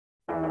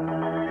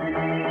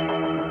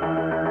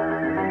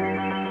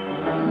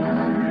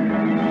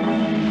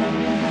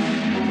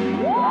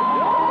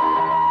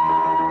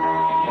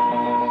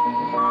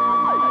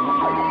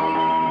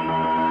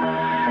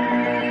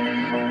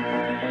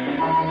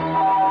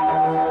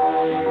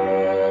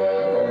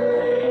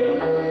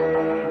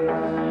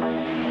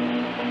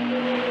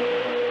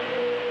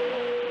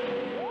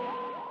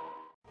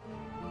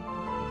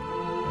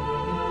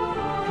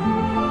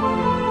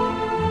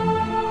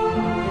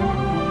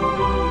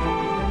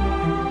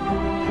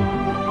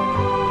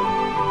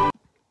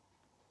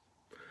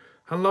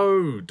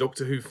Hello,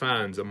 Doctor Who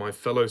fans and my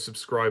fellow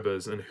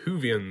subscribers and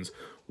Whovians.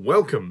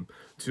 Welcome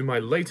to my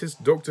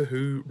latest Doctor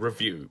Who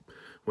review,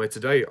 where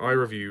today I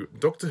review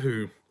Doctor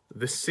Who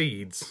The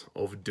Seeds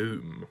of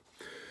Doom,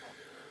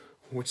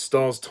 which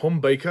stars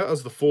Tom Baker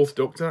as the 4th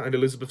Doctor and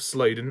Elizabeth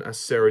Sladen as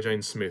Sarah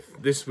Jane Smith.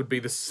 This would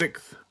be the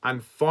 6th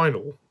and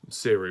final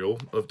serial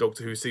of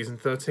Doctor Who Season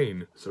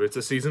 13, so it's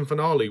a season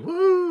finale,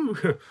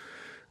 woo!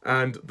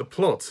 And the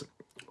plot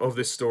of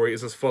this story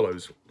is as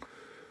follows.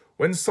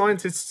 When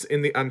scientists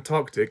in the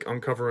Antarctic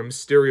uncover a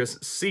mysterious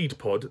seed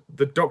pod,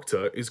 the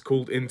Doctor is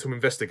called in to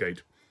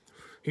investigate.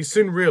 He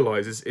soon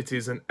realises it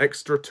is an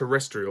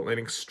extraterrestrial and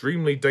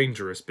extremely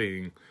dangerous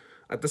being.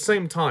 At the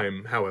same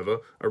time,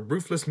 however, a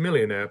ruthless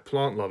millionaire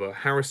plant lover,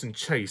 Harrison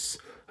Chase,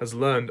 has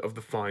learned of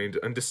the find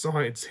and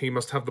decides he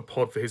must have the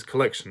pod for his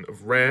collection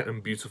of rare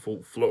and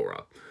beautiful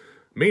flora.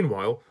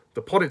 Meanwhile,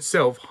 the pod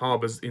itself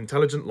harbours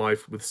intelligent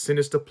life with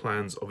sinister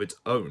plans of its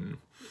own.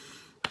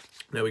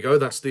 There we go,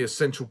 that's the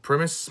essential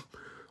premise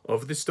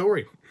of this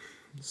story.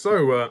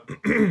 So,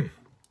 The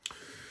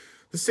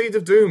Seed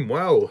of Doom,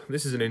 well,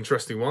 this is an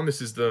interesting one.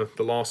 This is the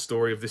last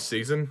story of this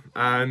season,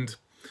 and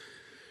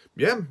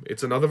yeah,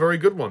 it's another very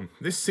good one.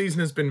 This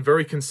season has been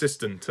very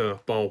consistent,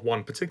 bar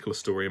one particular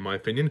story in my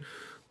opinion,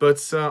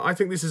 but I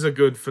think this is a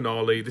good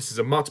finale. This is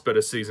a much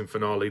better season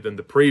finale than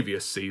the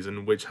previous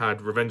season, which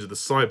had Revenge of the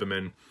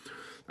Cybermen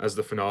as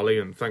the finale,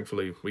 and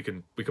thankfully we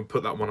can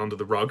put that one under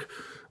the rug.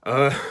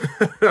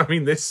 I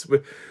mean, this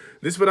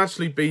would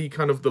actually be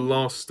kind of the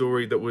last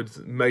story that would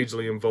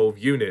majorly involve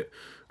UNIT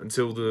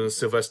until the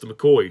Sylvester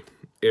McCoy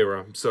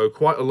era. So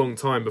quite a long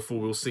time before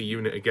we'll see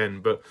UNIT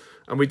again.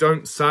 And we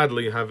don't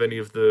sadly have any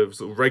of the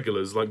sort of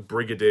regulars like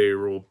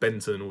Brigadier or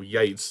Benton or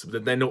Yates.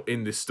 They're not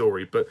in this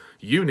story, but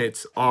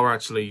UNIT are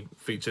actually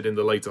featured in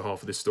the later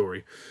half of this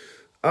story.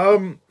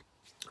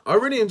 I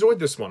really enjoyed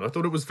this one. I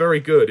thought it was very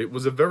good. It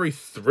was a very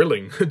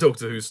thrilling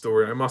Doctor Who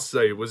story, I must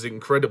say. It was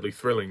incredibly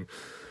thrilling.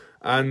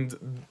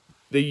 And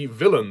the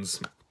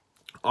villains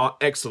are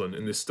excellent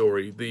in this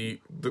story. The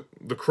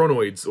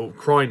Chronoids, or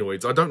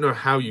Crinoids, I don't know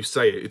how you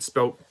say it. It's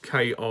spelled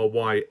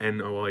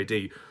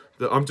K-R-Y-N-O-I-D.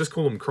 I'm just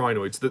calling them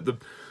Crinoids.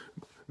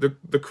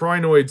 The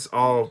Crinoids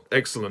are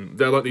excellent.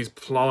 They're like these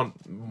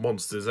plant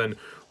monsters. And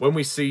when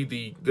we see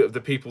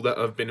the people that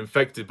have been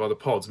infected by the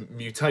pods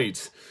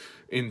mutate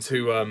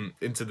into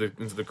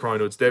the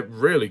Crinoids, they're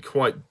really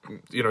quite,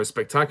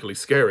 spectacularly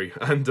scary.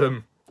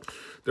 And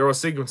there are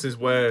sequences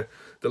where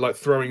they're like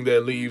throwing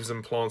their leaves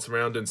and plants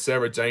around, and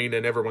Sarah Jane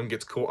and everyone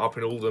gets caught up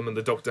in all of them, and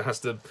the Doctor has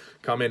to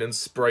come in and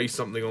spray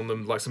something on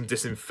them, like some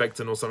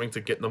disinfectant or something,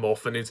 to get them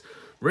off, and it's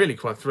really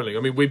quite thrilling.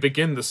 I mean, we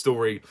begin the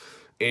story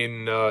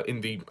in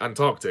the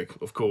Antarctic,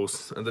 of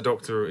course, and the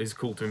Doctor is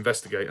called to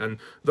investigate, and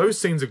those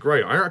scenes are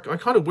great. I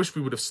kind of wish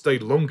we would have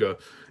stayed longer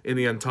in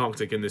the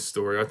Antarctic in this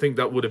story. I think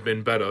that would have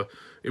been better.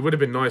 It would have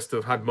been nice to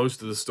have had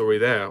most of the story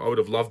there. I would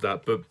have loved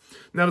that, but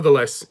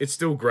nevertheless, it's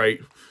still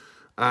great.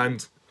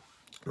 And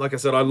like I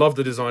said, I love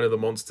the design of the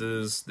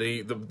monsters.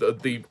 The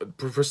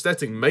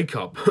prosthetic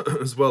makeup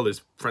as well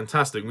is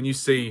fantastic. When you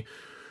see,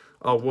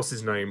 oh, what's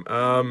his name?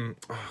 I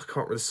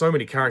can't. There's so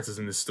many characters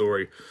in this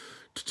story.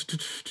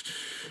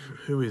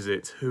 Who is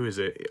it?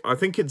 I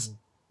think it's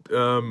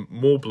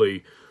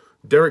Morbley.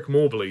 Derek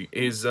Morbley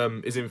is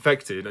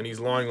infected, and he's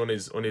lying on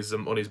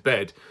his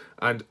bed,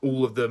 and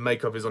all of the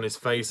makeup is on his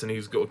face, and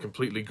he's got a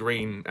completely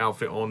green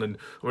outfit on, and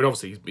I mean,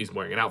 obviously he's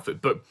wearing an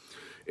outfit, but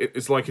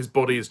it's like his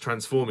body is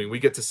transforming. We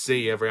get to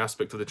see every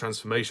aspect of the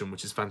transformation,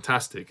 which is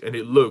fantastic, and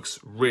it looks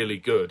really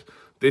good.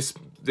 This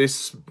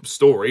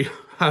story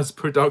has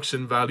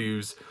production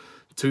values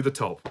to the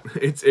top.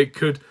 It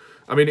could,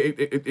 I mean,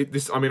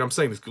 I'm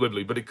saying this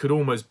glibly, but it could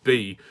almost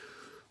be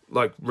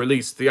like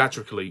released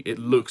theatrically. It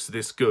looks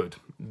this good.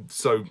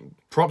 So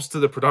props to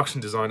the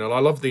production designer. I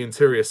love the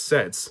interior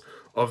sets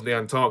of the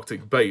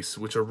Antarctic base,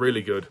 which are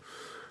really good.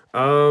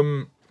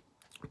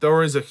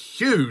 There is a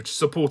huge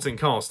supporting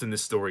cast in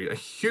this story, a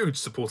huge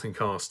supporting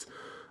cast.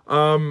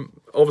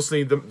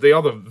 Obviously, the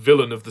other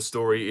villain of the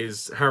story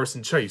is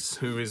Harrison Chase,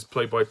 who is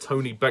played by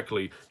Tony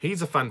Beckley.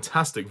 He's a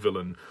fantastic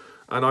villain,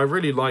 and I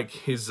really like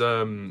his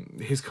kind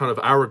of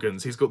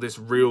arrogance. He's got this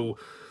real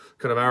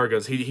kind of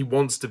arrogance. He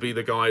wants to be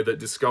the guy that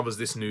discovers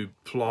this new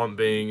plant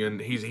being,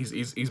 and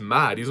he's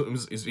mad.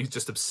 He's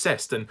just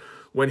obsessed. And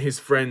when his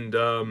friend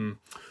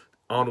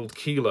Arnold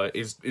Keeler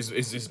is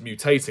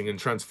mutating and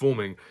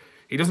transforming,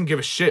 he doesn't give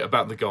a shit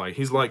about the guy.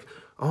 He's like,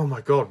 oh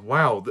my god,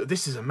 wow,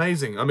 this is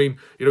amazing. I mean,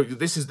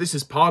 this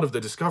is part of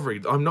the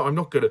discovery. I'm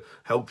not going to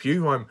help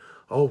you.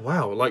 Oh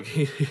wow, like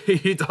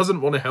he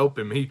doesn't want to help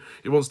him. He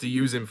wants to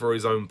use him for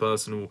his own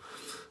personal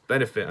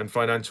benefit and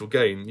financial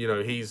gain.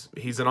 He's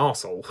an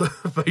arsehole,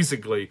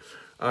 basically.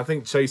 I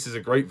think Chase is a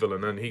great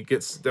villain, and he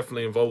gets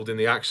definitely involved in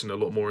the action a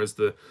lot more as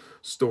the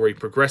story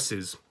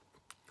progresses,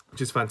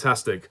 which is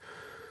fantastic.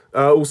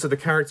 Also, the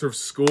character of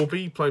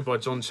Scorby, played by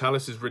John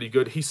Challis, is really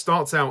good. He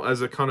starts out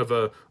as a kind of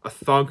a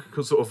thug,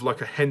 sort of like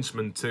a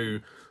henchman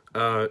to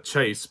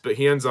Chase, but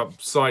he ends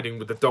up siding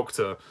with the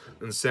Doctor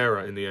and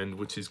Sarah in the end,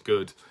 which is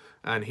good.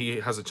 And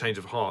he has a change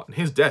of heart. And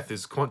his death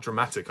is quite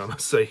dramatic, I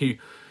must say.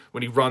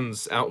 when he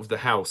runs out of the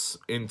house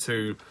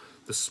into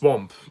the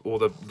swamp or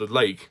the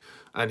lake,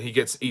 and he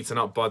gets eaten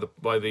up by the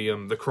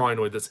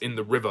crinoid that's in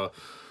the river,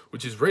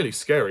 which is really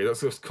scary.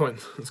 That's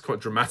quite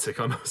dramatic,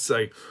 I must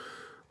say.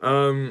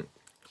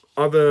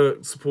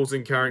 Other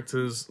supporting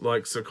characters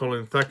like Sir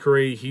Colin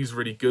Thackeray, he's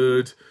really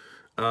good.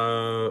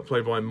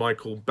 Played by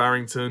Michael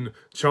Barrington.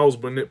 Charles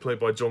Winnett, played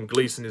by John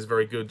Gleeson, is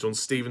very good. John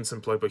Stevenson,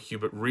 played by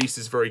Hubert Rees,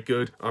 is very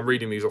good. I'm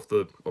reading these off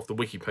the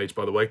wiki page,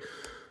 by the way.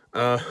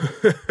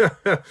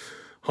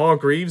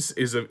 Hargreaves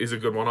is a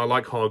good one. I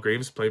like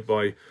Hargreaves, played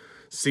by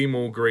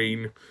Seymour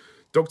Green.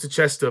 Dr.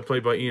 Chester,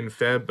 played by Ian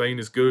Fairbairn,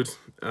 is good.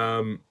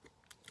 I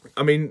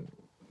mean,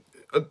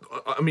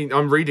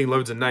 I'm reading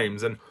loads of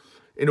names, and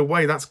in a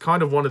way, that's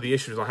kind of one of the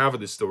issues I have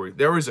with this story.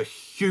 There is a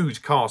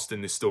huge cast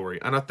in this story,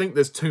 and I think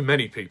there's too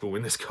many people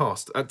in this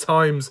cast. At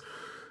times,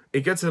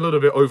 it gets a little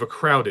bit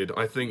overcrowded,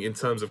 I think, in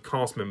terms of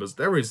cast members.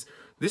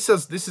 This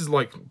is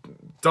like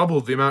double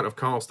the amount of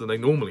cast that they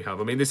normally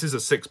have. I mean, this is a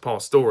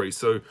 6-part story,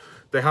 so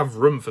they have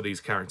room for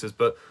these characters,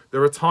 but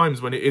there are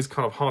times when it is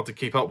kind of hard to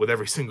keep up with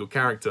every single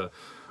character,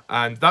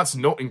 and that's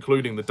not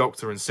including the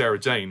Doctor and Sarah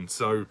Jane,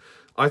 so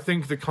I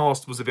think the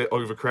cast was a bit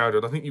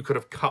overcrowded. I think you could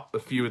have cut a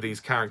few of these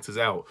characters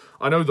out.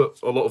 I know that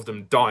a lot of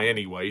them die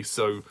anyway,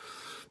 so...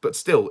 But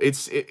still,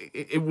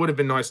 it would have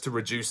been nice to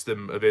reduce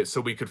them a bit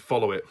so we could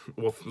follow it,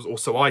 or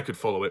so I could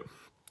follow it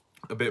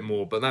a bit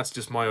more, but that's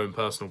just my own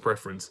personal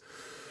preference.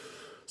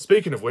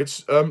 Speaking of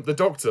which, the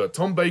Doctor,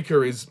 Tom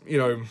Baker is, you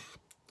know,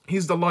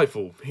 he's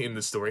delightful in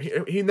this story.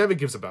 He never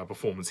gives a bad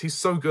performance. He's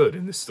so good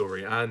in this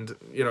story, and,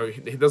 you know,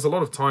 there's a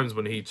lot of times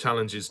when he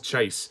challenges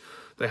Chase.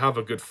 They have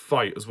a good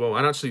fight as well.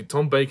 And actually,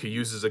 Tom Baker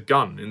uses a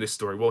gun in this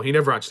story. Well, he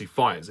never actually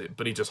fires it,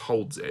 but he just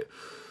holds it.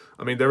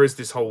 I mean, there is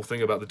this whole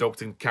thing about the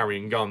Doctor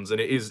carrying guns, and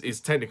it is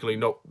technically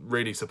not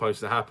really supposed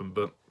to happen,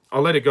 but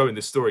I'll let it go in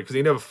this story, because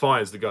he never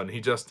fires the gun.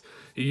 He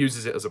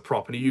uses it as a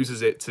prop, and he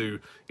uses it to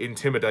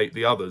intimidate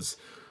the others.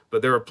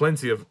 But there are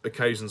plenty of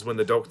occasions when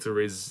the Doctor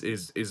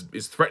is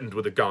threatened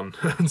with a gun,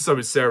 and so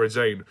is Sarah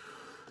Jane.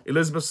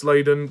 Elizabeth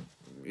Sladen,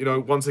 you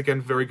know, once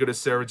again, very good as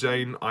Sarah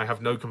Jane. I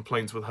have no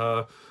complaints with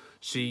her.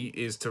 She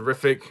is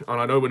terrific, and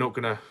I know we're not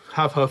going to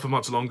have her for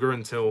much longer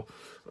until,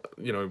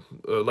 you know,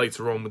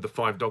 later on with the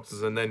 5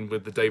 Doctors and then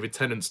with the David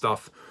Tennant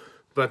stuff.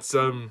 But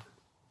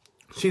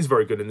she's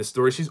very good in this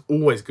story. She's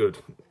always good.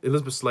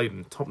 Elizabeth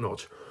Sladen, top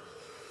notch.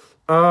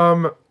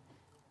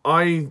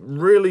 I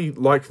really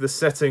like the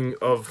setting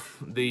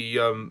of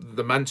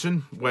the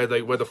mansion where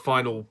the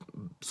final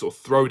sort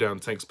of throwdown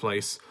takes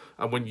place,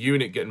 and when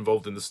UNIT get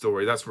involved in the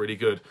story. That's really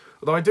good.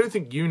 Although I do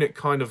think UNIT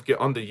kind of get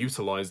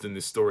underutilized in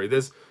this story.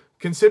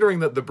 Considering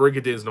that the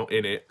Brigadier's not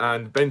in it,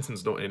 and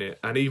Benton's not in it,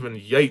 and even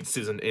Yates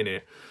isn't in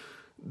it,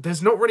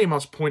 there's not really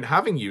much point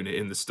having UNIT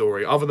in the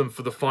story, other than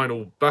for the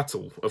final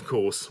battle, of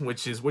course,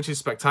 which is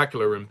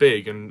spectacular and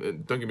big,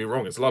 and don't get me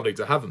wrong, it's lovely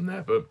to have them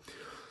there, but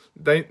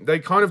they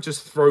kind of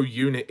just throw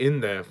UNIT in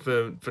there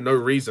for no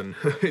reason.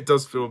 It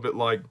does feel a bit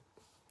like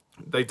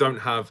they don't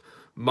have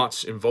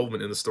much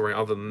involvement in the story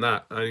other than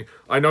that.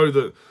 I know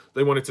that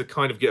they wanted to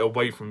kind of get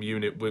away from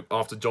UNIT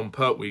after John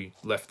Pertwee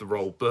left the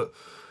role, but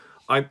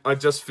I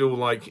just feel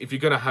like if you're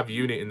going to have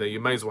UNIT in there, you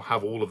may as well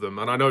have all of them.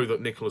 And I know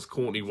that Nicholas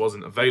Courtney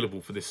wasn't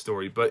available for this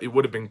story, but it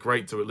would have been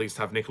great to at least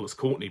have Nicholas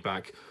Courtney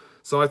back.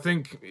 So I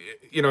think,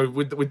 you know,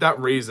 with that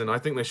reason, I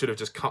think they should have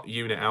just cut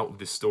UNIT out of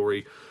this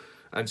story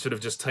and should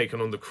have just taken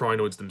on the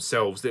Crinoids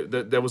themselves.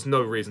 There was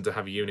no reason to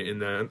have a UNIT in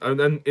there. And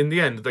then in the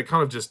end, they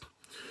kind of just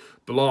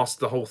blast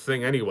the whole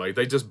thing anyway.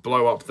 They just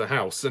blow up the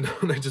house and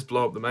they just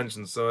blow up the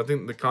mansion. So I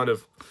think the kind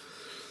of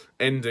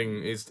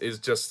ending is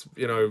just,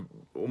 you know,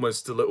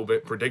 almost a little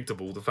bit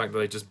predictable, the fact that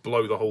they just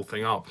blow the whole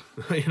thing up,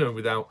 you know,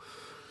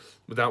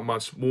 without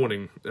much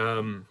warning.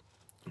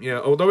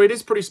 Yeah, although it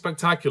is pretty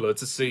spectacular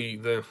to see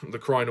the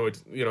Crinoid,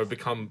 you know,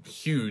 become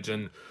huge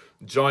and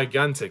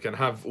gigantic and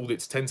have all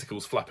its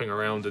tentacles flapping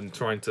around and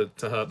trying to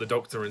hurt the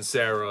Doctor and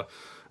Sarah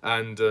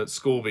and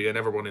Scorby and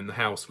everyone in the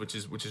house, which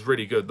is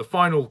really good. The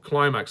final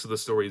climax of the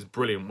story is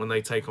brilliant when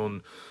they take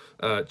on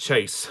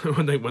Chase,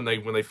 when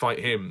they fight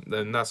him.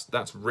 Then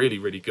that's really,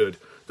 really good.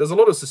 There's a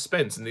lot of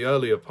suspense in the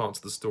earlier parts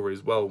of the story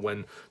as well,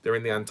 when they're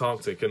in the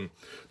Antarctic and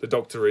the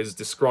Doctor is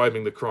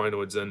describing the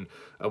Crinoids and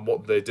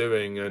what they're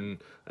doing and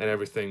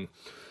everything.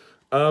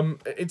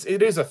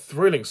 It is a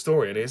thrilling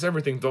story, and it's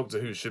everything Doctor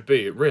Who should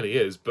be. It really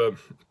is. But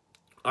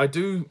I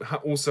do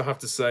also have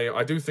to say,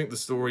 I do think the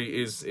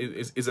story is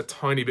a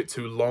tiny bit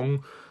too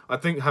long. I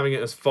think having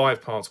it as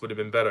 5 parts would have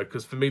been better,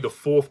 because for me the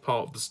 4th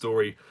part of the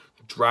story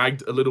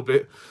dragged a little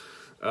bit.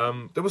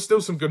 There were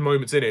still some good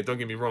moments in it, don't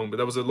get me wrong, but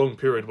there was a long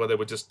period where they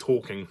were just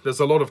talking. There's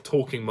a lot of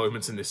talking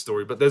moments in this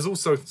story, but there's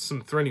also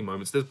some thrilling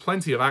moments. There's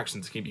plenty of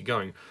action to keep you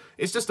going.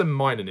 It's just a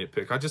minor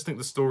nitpick. I just think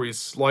the story is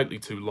slightly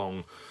too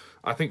long.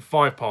 I think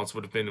 5 parts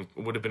would have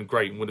been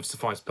great and would have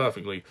sufficed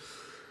perfectly.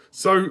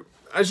 So,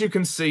 as you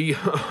can see,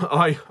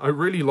 I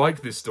really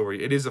like this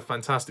story. It is a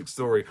fantastic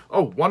story.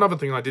 Oh, one other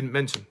thing I didn't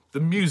mention. The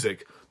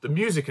music. The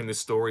music in this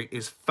story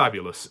is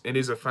fabulous. It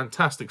is a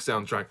fantastic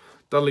soundtrack.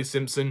 Dudley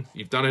Simpson,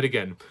 you've done it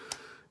again.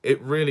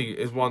 it really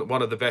is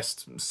one of the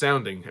best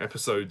sounding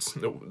episodes.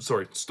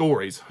 Sorry,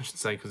 stories, I should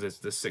say, because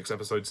there's 6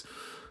 episodes.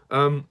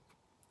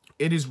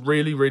 It is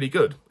really, really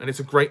good, and it's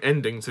a great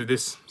ending to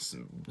this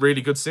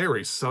really good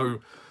series. So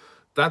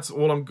that's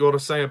all I'm got to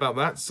say about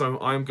that. So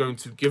I'm going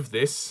to give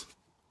this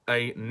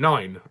a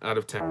 9 out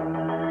of 10.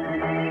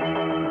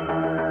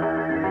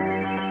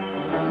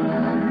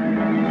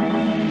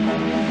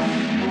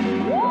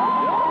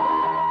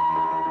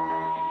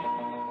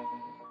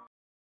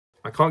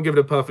 I can't give it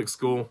a perfect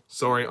score.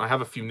 Sorry, I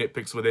have a few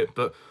nitpicks with it,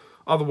 but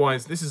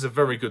otherwise, this is a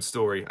very good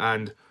story,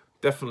 and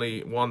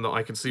definitely one that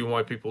I can see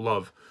why people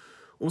love.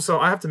 Also,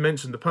 I have to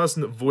mention the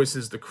person that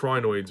voices the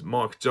Crinoid,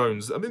 Mark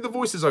Jones. I mean, the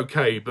voice is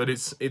okay, but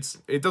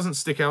it doesn't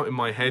stick out in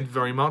my head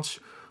very much.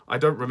 I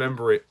don't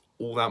remember it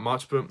all that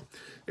much, but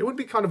it would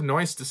be kind of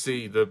nice to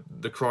see the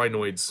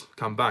Crinoids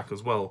come back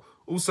as well.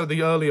 Also,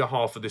 the earlier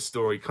half of this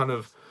story kind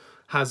of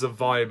has a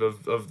vibe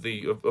of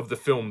the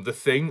film The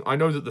Thing. I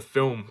know that the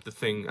film The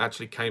Thing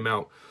actually came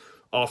out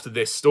after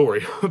this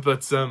story,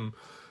 but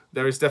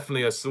there is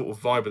definitely a sort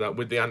of vibe of that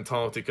with the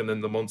Antarctic and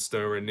then the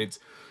monster, and it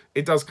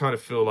does kind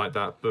of feel like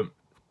that. But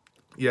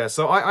yeah,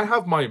 so I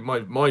have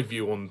my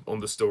view on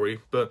the story,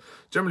 but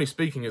generally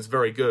speaking, it's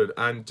very good.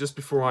 And just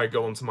before I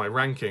go on to my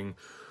ranking,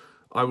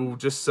 I will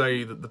just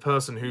say that the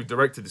person who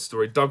directed this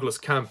story, Douglas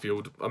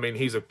Camfield, I mean,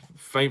 he's a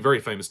very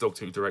famous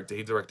Doctor Who director.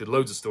 He directed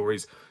loads of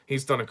stories.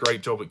 He's done a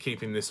great job at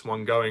keeping this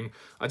one going.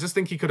 I just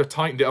think he could have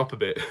tightened it up a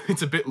bit.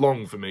 It's a bit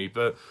long for me,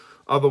 but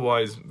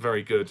otherwise,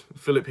 very good.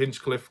 Philip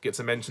Hinchcliffe gets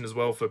a mention as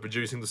well for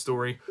producing the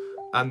story.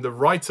 And the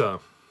writer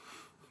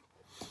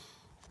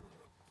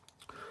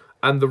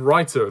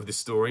of this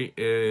story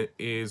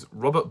is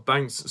Robert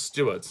Banks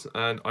Stewart.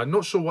 And I'm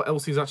not sure what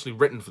else he's actually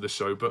written for the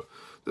show, but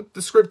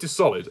the script is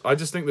solid. I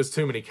just think there's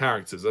too many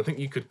characters. I think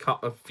you could cut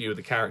a few of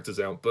the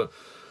characters out. But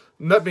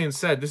that being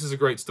said, this is a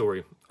great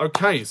story.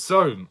 Okay,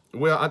 so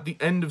we're at the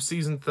end of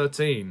season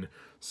 13.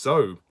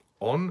 So,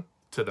 on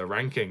to the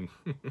ranking.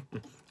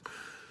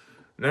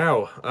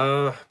 Now,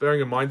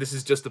 bearing in mind, this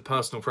is just a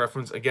personal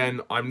preference.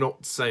 Again, I'm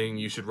not saying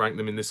you should rank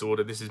them in this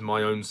order. This is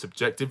my own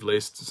subjective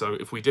list. So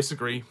if we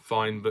disagree,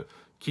 fine, but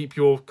keep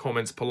your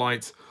comments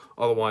polite.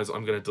 Otherwise,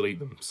 I'm going to delete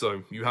them.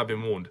 So you have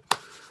been warned.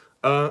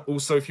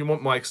 Also, if you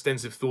want my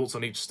extensive thoughts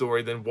on each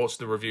story, then watch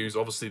the reviews.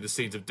 Obviously, The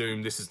Seeds of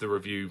Doom, this is the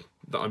review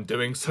that I'm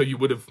doing. So you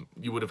would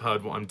have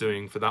heard what I'm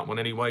doing for that one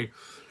anyway.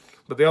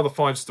 But the other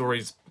 5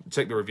 stories,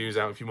 check the reviews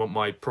out if you want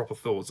my proper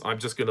thoughts. I'm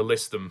just going to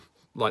list them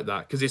like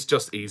that, because it's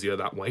just easier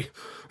that way.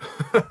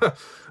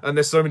 And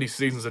there's so many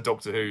seasons of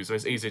Doctor Who, so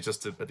it's easier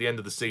just to, at the end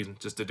of the season,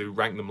 just to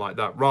rank them like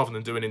that, rather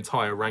than do an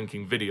entire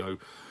ranking video.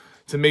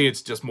 To me,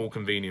 it's just more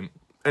convenient.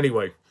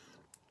 Anyway,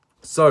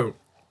 so,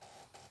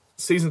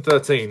 season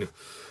 13.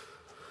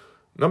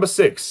 Number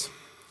 6,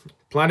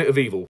 Planet of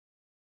Evil.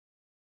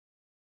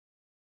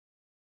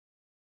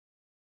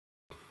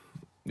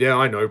 Yeah,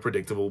 I know,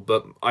 predictable,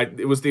 but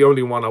it was the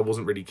only one I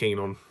wasn't really keen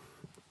on.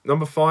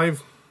 Number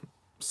 5,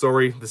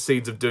 sorry, The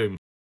Seeds of Doom.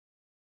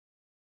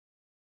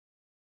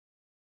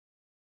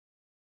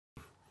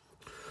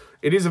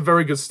 It is a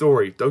very good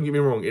story, don't get me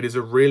wrong, it is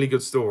a really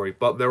good story,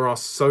 but there are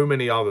so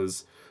many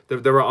others.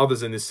 There are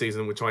others in this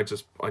season which I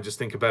just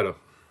think are better.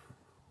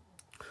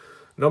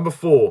 Number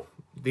 4,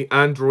 The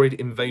Android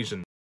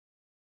Invasion.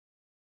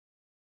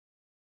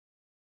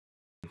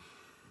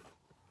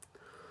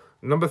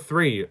 Number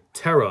 3,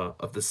 Terror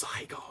of the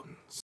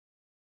Zygons.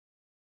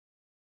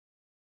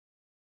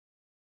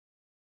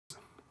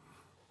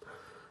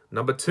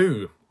 Number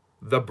 2,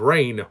 The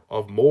Brain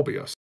of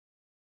Morbius.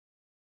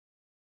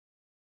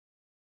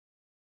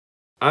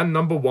 And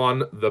number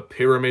 1, The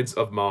Pyramids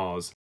of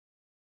Mars.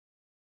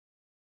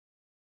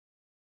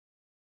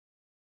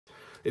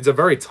 It's a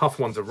very tough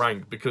one to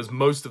rank because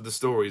most of the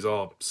stories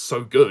are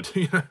so good.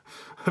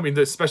 I mean,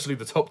 especially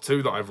the top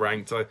 2 that I've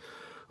ranked,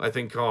 I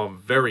think are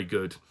very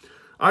good.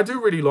 I do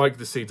really like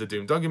The Seeds of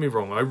Doom, don't get me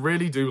wrong, I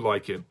really do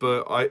like it,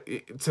 but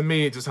to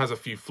me it just has a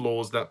few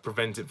flaws that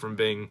prevent it from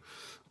being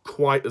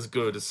quite as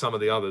good as some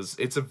of the others.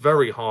 It's a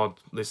very hard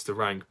list to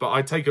rank, but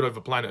I take it over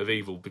Planet of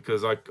Evil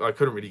because I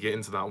couldn't really get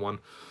into that one.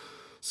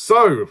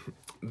 So,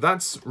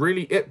 that's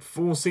really it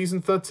for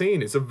Season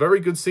 13. It's a very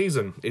good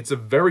season. It's a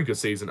very good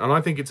season, and I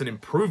think it's an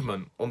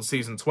improvement on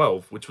Season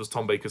 12, which was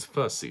Tom Baker's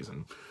first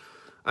season.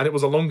 And it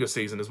was a longer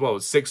season as well.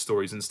 It's 6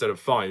 stories instead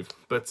of 5.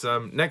 But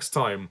next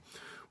time,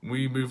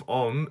 we move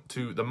on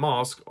to The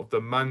Mask of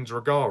the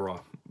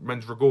Mandragora.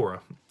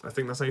 I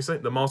think that's how you say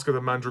it. The Mask of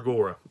the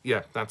Mandragora.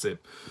 Yeah, that's it.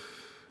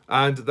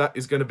 And that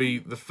is going to be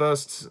the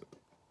first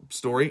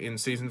story in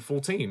Season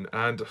 14.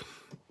 And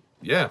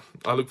yeah,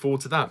 I look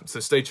forward to that.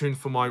 So stay tuned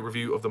for my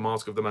review of The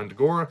Mask of the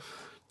Mandragora.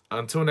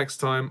 Until next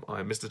time,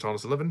 I'm Mr.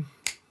 Tarnus11.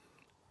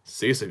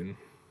 See you soon.